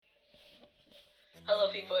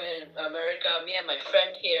Hello, people in America. Me and my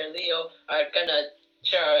friend here, Leo, are gonna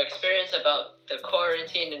share our experience about the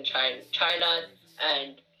quarantine in China,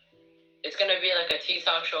 and it's gonna be like a tea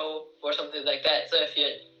talk show or something like that. So if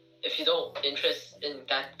you don't interest in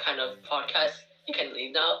that kind of podcast, you can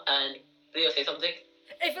leave now. And Leo, say something.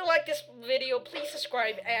 If you like this video, please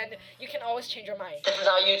subscribe, and you can always change your mind. This is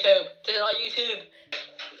on YouTube. This is on YouTube.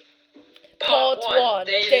 Part 1,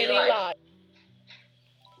 Daily Life.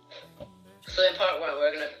 So in part 1,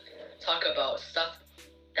 we're gonna talk about stuff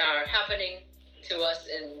that are happening to us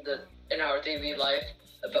in our daily life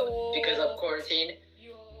because of quarantine.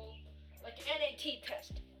 Like NAT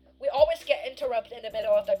test. We always get interrupted in the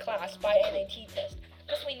middle of the class by NAT test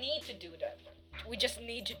because we need to do that. We just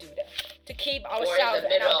need to do that to keep ourselves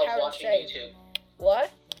and our parents safe. YouTube.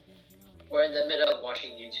 What? We're in the middle of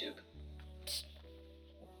watching YouTube.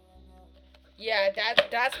 Yeah,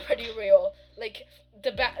 that's pretty real. Like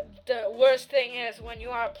the worst thing is when you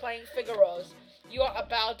are playing Figaro's, you are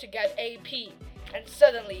about to get AP, and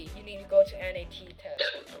suddenly you need to go to NAT test.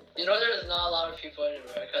 You know, there's not a lot of people in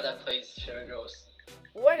America that plays Figaro's.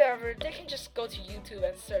 Whatever, they can just go to YouTube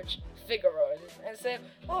and search Figaro's and say,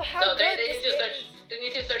 "Oh, how no, good they this need to is." search. They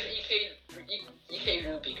need to search EK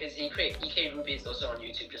Ruby because EK Ruby is also on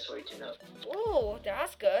YouTube. Just for you to know. Ooh,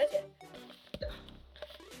 that's good.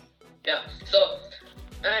 Yeah. So,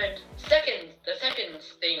 and the second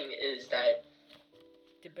thing is that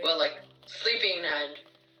Debate. well, like sleeping and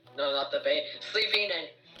sleeping and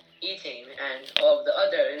eating and all of the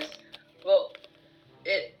others. Well,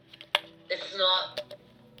 it's not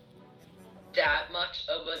that much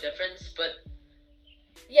of a difference, but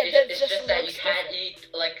yeah, it's just that you can't eat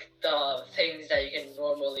like the things that you can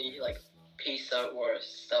normally, like pizza or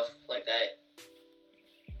stuff like that.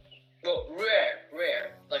 Well,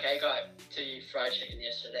 rare. Like I got to eat fried chicken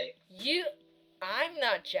yesterday. I'm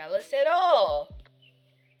not jealous at all.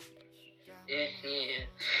 Yeah.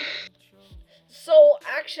 So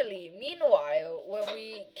actually, meanwhile, when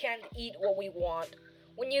we can't eat what we want,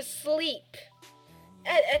 when you sleep,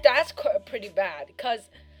 and that's pretty bad because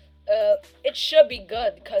it should be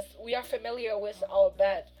good because we are familiar with our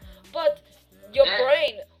bed, but your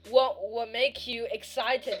brain will make you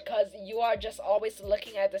excited because you are just always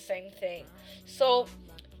looking at the same thing. So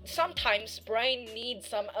sometimes brain needs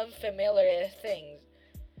some unfamiliar things,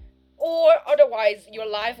 or otherwise your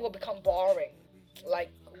life will become boring, like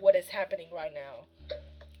what is happening right now.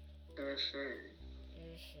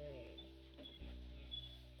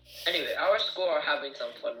 Anyway, our school are having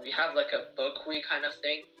some fun. We have like a book week kind of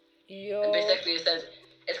thing. And basically it says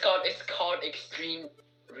it's called extreme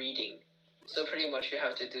reading. So pretty much you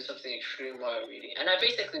have to do something extreme while reading. And I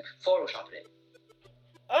basically photoshopped it.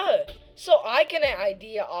 Oh, so I get an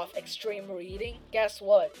idea of extreme reading. Guess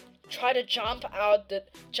what? Try to jump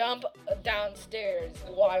downstairs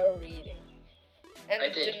while reading. And I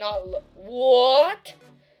did. Do not look. What?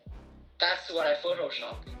 That's what I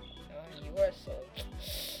photoshopped. Oh, you are so.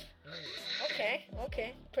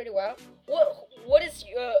 Okay, pretty well. What is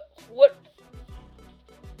your what?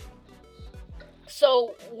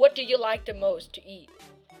 So, what do you like the most to eat?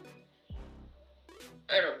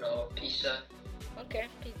 I don't know, pizza. Okay,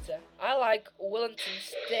 pizza. I like Wellington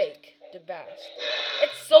steak the best.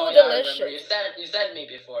 It's so delicious. You said me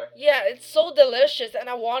before. Yeah, it's so delicious, and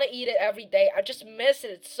I want to eat it every day. I just miss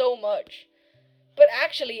it so much. But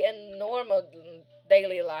actually, in normal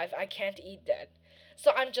daily life, I can't eat that.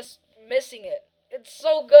 So I'm just missing it. It's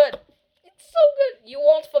so good. It's so good. You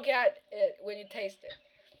won't forget it when you taste it.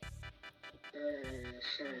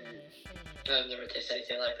 I've never tasted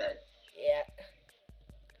anything like that. Yeah.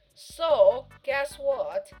 So, guess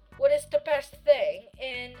what? What is the best thing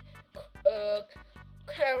in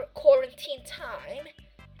quarantine time?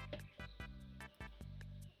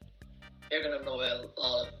 You're gonna know a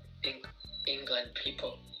lot of England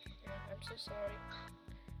people. I'm so sorry.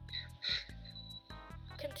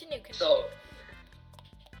 Continue. So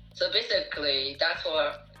basically, that's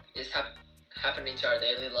what is happening to our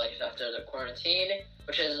daily life after the quarantine,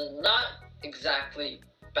 which is not exactly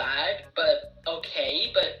bad, but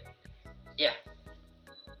okay, but yeah.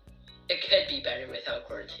 It could be better without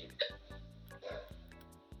quarantine.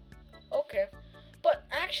 Okay. But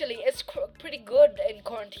actually, it's pretty good in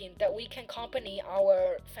quarantine that we can accompany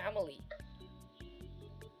our family.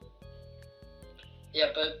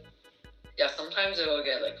 Yeah, but sometimes it will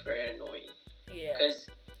get like very annoying. Yeah.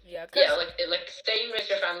 Like staying with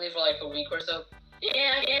your family for like a week or so.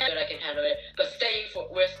 Yeah, but I can handle it. But staying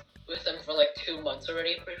with them for like 2 months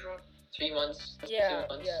already, pretty sure. 3 months. Yeah, 2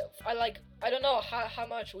 months. yeah. I don't know how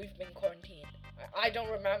much we've been quarantined. I don't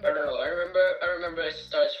remember. I don't know. I remember it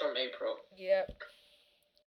starts from April. Yeah.